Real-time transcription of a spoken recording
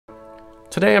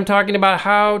Today I'm talking about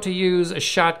how to use a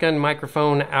shotgun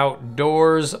microphone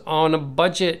outdoors on a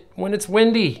budget when it's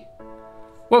windy.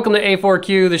 Welcome to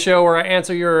A4Q, the show where I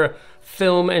answer your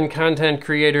film and content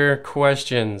creator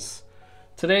questions.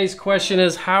 Today's question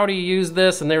is how to use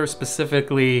this, and they were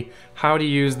specifically how to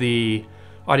use the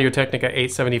Technica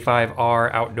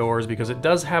AT875r outdoors, because it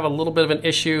does have a little bit of an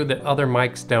issue that other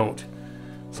mics don't.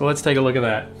 So let's take a look at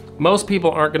that. Most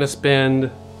people aren't going to spend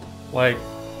like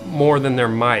more than their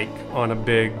mic on a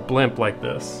big blimp like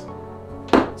this.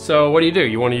 So what do?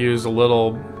 You want to use a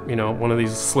little, one of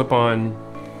these slip-on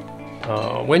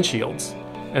windshields.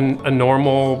 And a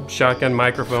normal shotgun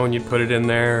microphone, you put it in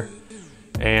there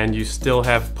and you still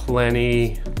have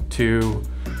plenty to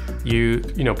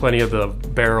plenty of the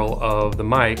barrel of the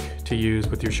mic to use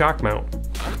with your shock mount.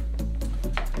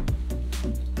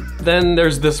 Then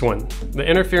there's this one. The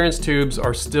interference tubes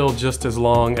are still just as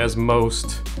long as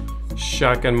most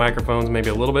shotgun microphones, maybe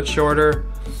a little bit shorter,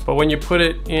 but when you put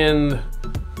it in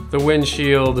the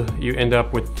windshield, you end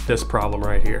up with this problem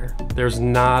right here. There's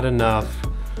not enough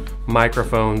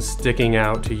microphones sticking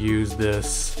out to use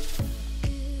this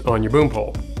on your boom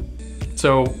pole.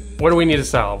 So what do we need to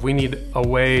solve? We need a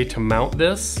way to mount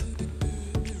this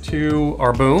to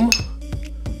our boom.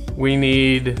 We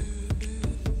need,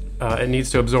 it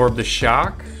needs to absorb the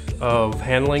shock of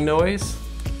handling noise,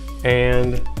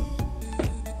 and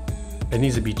it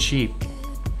needs to be cheap.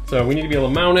 So we need to be able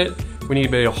to mount it, we need to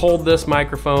be able to hold this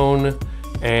microphone,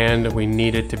 and we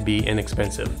need it to be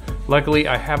inexpensive. Luckily,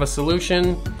 I have a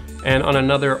solution, and on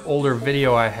another older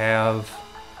video I have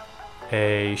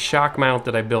a shock mount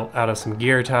that I built out of some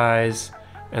gear ties,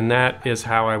 and that is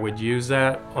how I would use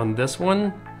that on this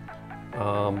one.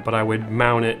 But I would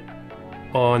mount it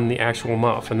on the actual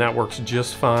muff, and that works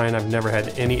just fine. I've never had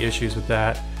any issues with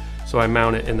that. So I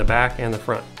mount it in the back and the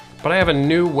front. But I have a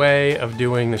new way of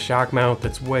doing the shock mount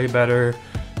that's way better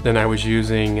than I was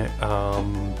using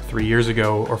 3 years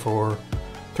ago, or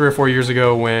 3 or 4 years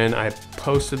ago when I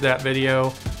posted that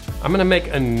video. I'm gonna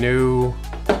make a new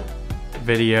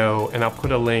video, and I'll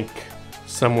put a link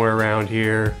somewhere around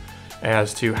here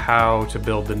as to how to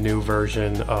build the new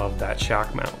version of that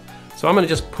shock mount. So I'm gonna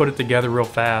just put it together real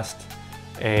fast,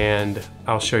 and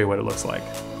I'll show you what it looks like.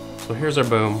 So here's our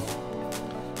boom.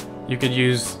 You could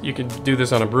do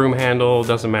this on a broom handle.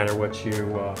 Doesn't matter what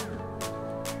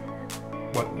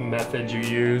method you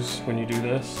use when you do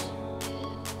this.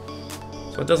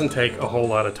 So it doesn't take a whole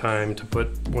lot of time to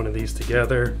put one of these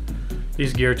together.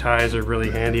 These gear ties are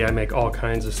really handy. I make all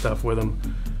kinds of stuff with them.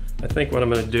 I think what I'm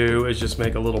gonna do is just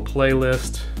make a little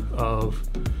playlist of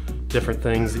different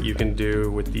things that you can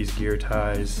do with these gear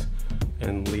ties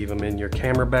and leave them in your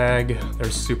camera bag.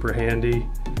 They're super handy.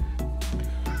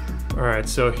 All right,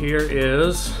 so here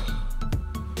is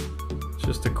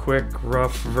just a quick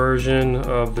rough version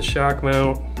of the shock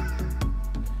mount.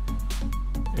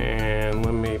 And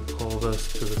let me pull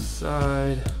this to the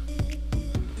side.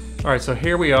 All right, so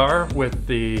here we are with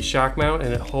the shock mount,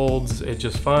 and it holds it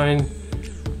just fine,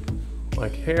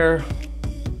 like here.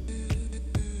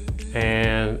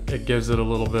 And it gives it a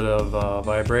little bit of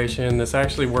vibration. This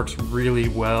actually works really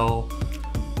well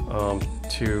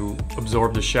to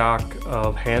absorb the shock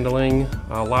of handling,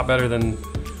 a lot better than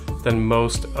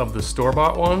most of the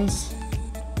store-bought ones.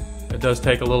 It does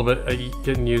take a little bit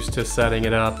getting used to setting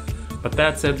it up, but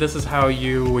that's it. This is how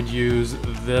you would use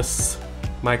this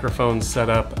microphone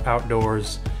setup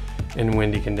outdoors in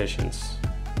windy conditions.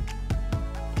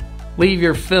 Leave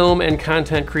your film and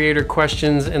content creator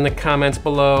questions in the comments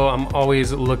below. I'm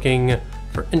always looking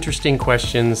for interesting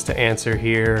questions to answer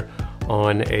here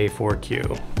on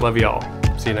A4Q. Love y'all.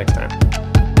 See you next time.